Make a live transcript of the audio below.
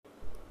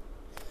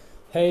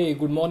Hey,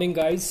 good morning,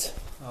 guys.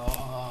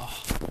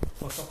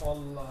 First of all,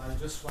 I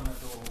just wanted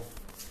to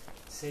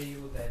say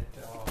you that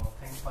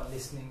thanks for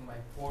listening my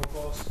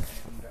podcast,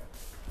 and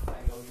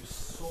I love you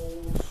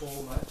so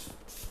much.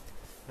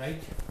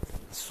 Right?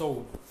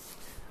 So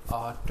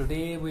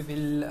today we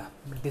will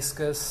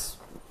discuss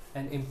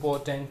an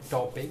important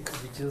topic,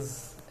 which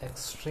is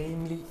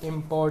extremely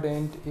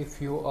important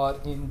if you are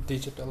in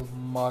digital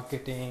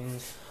marketing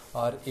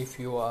or if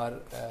you are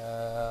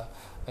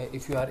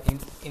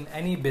in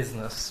any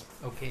business,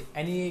 okay,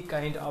 any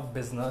kind of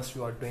business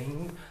you are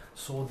doing.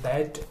 So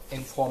that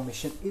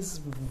information is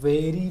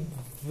very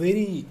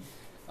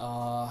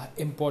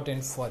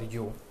important for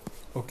you.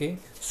 Okay,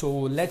 so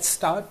let's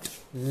start,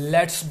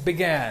 let's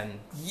begin.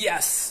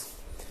 Yes.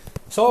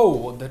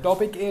 So the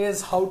topic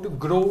is how to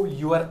grow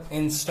your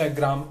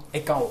Instagram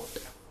account.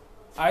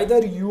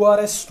 Either you are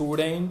a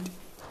student,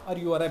 or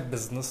you are a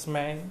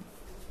businessman,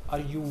 or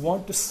you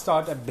want to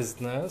start a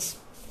business.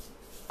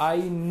 I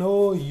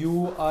know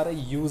you are a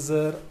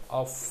user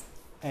of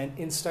an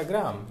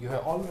Instagram. You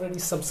have already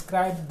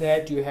subscribed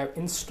that, you have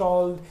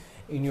installed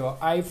in your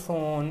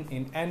iPhone,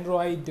 in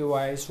Android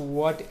device,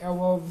 whatever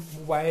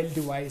mobile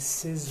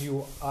devices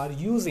you are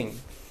using.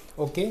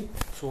 Okay,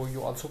 so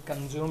you also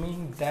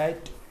consuming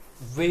that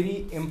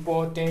very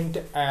important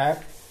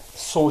app,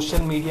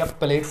 social media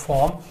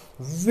platform,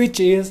 which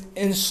is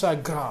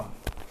Instagram.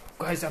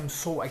 Guys, I'm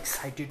so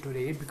excited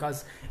today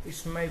because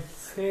it's my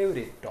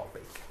favorite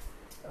topic.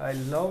 I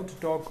love to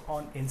talk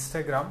on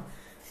Instagram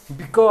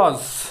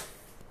because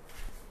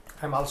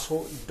I'm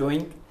also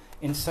doing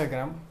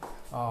Instagram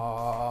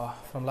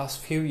from last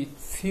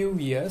few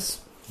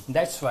years.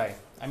 That's why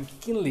I'm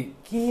keenly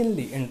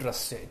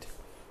interested,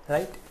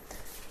 right?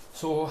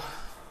 So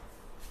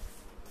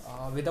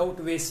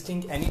without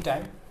wasting any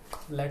time,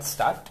 let's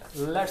start,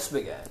 let's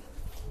begin.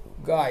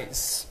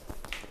 Guys,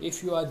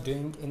 if you are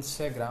doing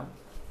Instagram,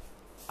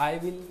 I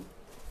will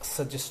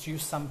suggest you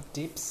some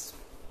tips,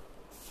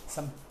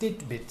 some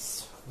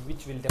tidbits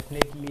which will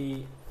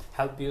definitely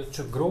help you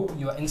to grow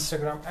your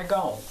Instagram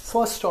account.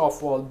 First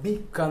of all,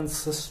 be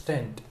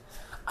consistent.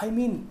 I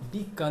mean,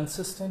 be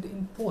consistent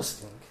in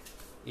posting.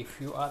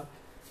 If you are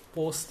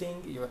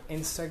posting your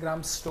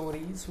Instagram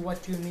stories,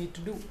 what you need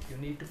to do, you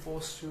need to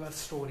post your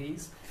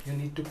stories, you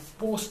need to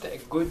post a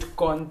good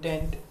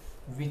content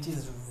which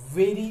is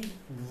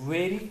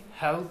very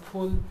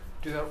helpful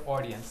to your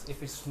audience.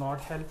 If it's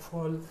not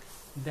helpful,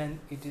 then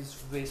it is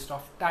waste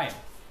of time.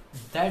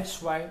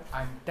 That's why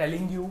I'm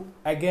telling you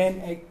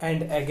again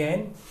and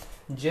again,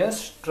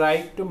 just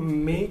try to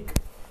make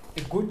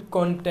a good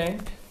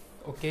content,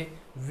 okay,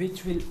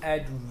 which will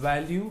add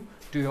value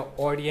to your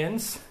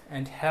audience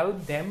and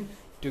help them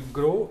to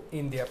grow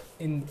in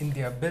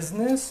their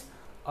business.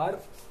 Or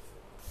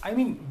I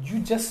mean, you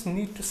just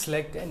need to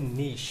select a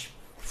niche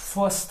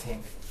first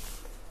thing,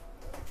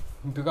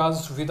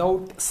 because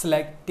without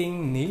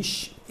selecting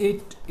niche,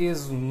 it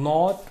is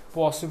not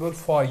possible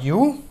for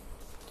you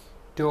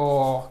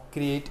to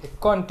create a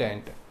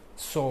content.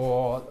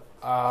 So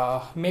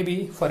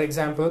maybe, for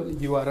example,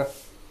 you are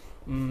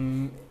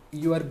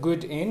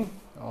good in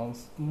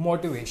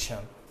motivation.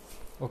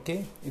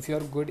 Okay, if you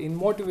are good in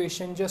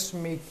motivation, just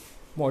make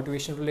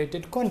motivation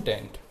related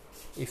content.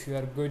 If you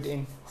are good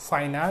in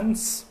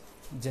finance,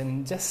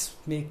 then just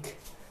make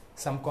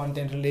some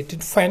content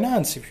related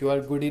finance. If you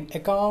are good in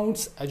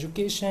accounts,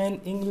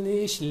 education,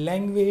 English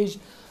language,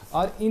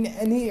 or in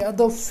any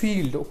other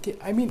field, okay,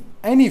 I mean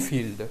any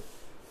field,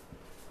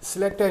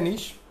 select a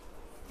niche,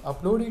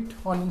 upload it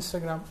on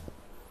Instagram.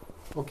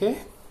 Okay,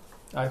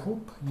 I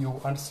hope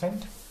you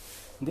understand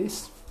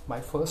this. My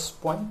first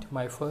point,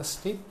 my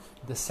first tip.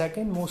 The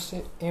second most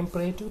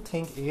imperative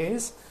thing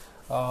is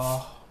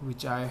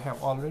which I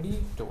have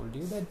already told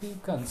you, that be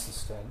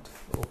consistent.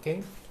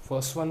 Okay,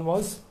 first one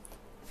was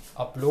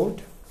upload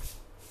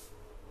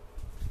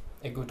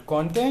a good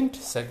content.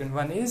 Second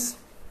one is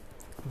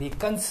be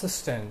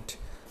consistent.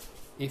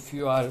 If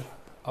you are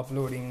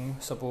uploading,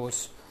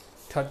 suppose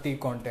 30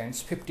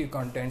 contents, 50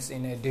 contents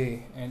in a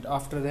day, and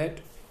after that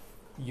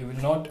you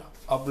will not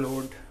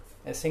upload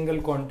a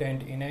single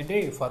content in a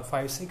day for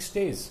 5-6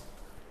 days,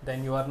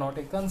 then you are not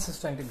a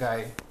consistent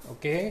guy.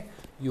 Okay,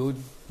 you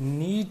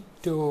need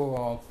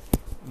to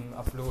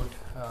upload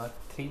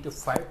 3 to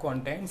 5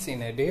 contents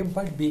in a day,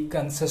 but be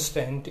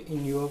consistent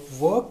in your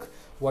work.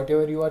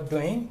 Whatever you are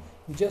doing,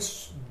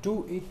 just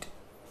do it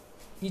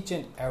each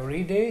and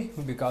every day,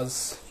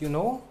 because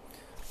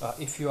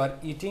if you are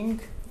eating,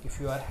 if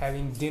you are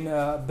having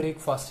dinner,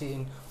 breakfast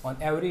on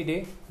every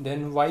day,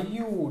 then why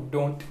you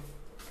don't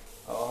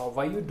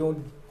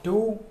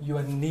do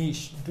your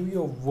niche, do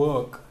your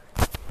work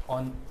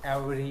on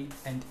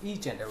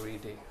each and every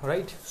day,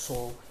 right?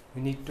 So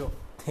you need to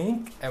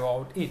think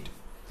about it.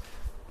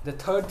 The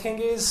third thing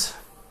is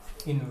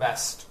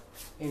invest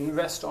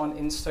on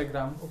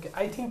Instagram. Okay,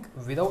 I think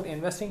without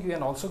investing you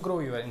can also grow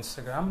your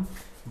Instagram,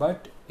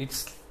 but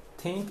it's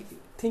think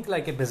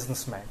like a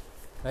businessman,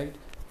 right?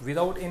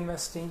 Without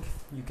investing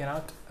you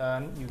cannot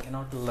earn, you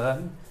cannot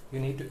learn. You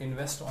need to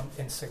invest on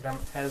Instagram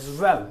as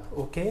well.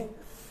 Okay,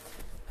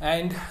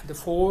 And the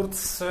fourth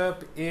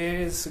step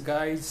is,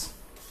 guys,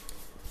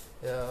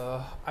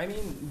 I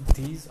mean,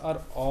 these are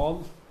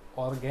all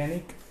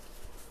organic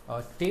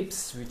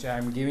tips which I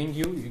am giving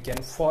you. You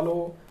can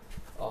follow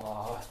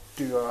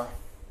to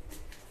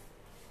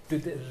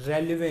the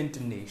relevant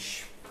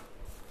niche.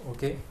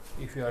 Okay,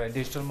 if you are a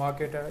digital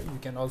marketer, you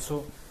can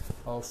also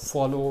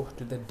follow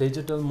to the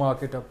digital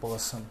marketer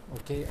person.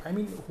 Okay, I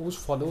mean, whose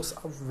follows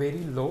are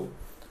very low.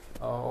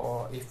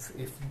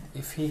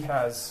 If he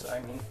has, I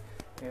mean,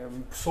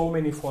 so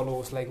many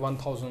followers, like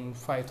 1000,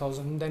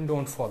 5000, then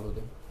don't follow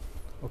them.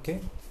 Okay,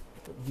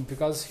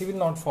 because he will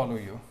not follow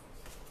you.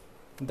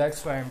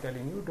 That's why I'm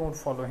telling you, don't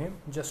follow him.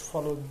 Just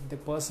follow the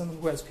person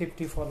who has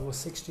 50 followers,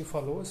 60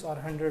 followers, or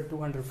 100,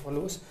 200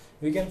 followers.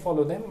 You can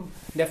follow them.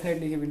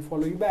 Definitely he will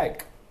follow you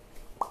back,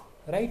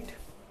 right?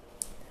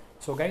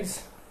 So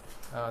guys,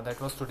 that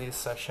was today's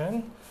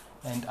session,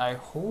 and I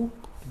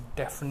hope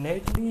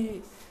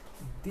definitely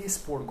this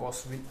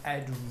podcast will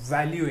add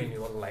value in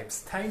your lives.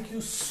 Thank you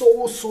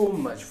so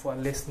much for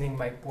listening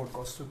my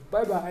podcast.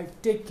 Bye bye,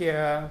 take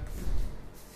care.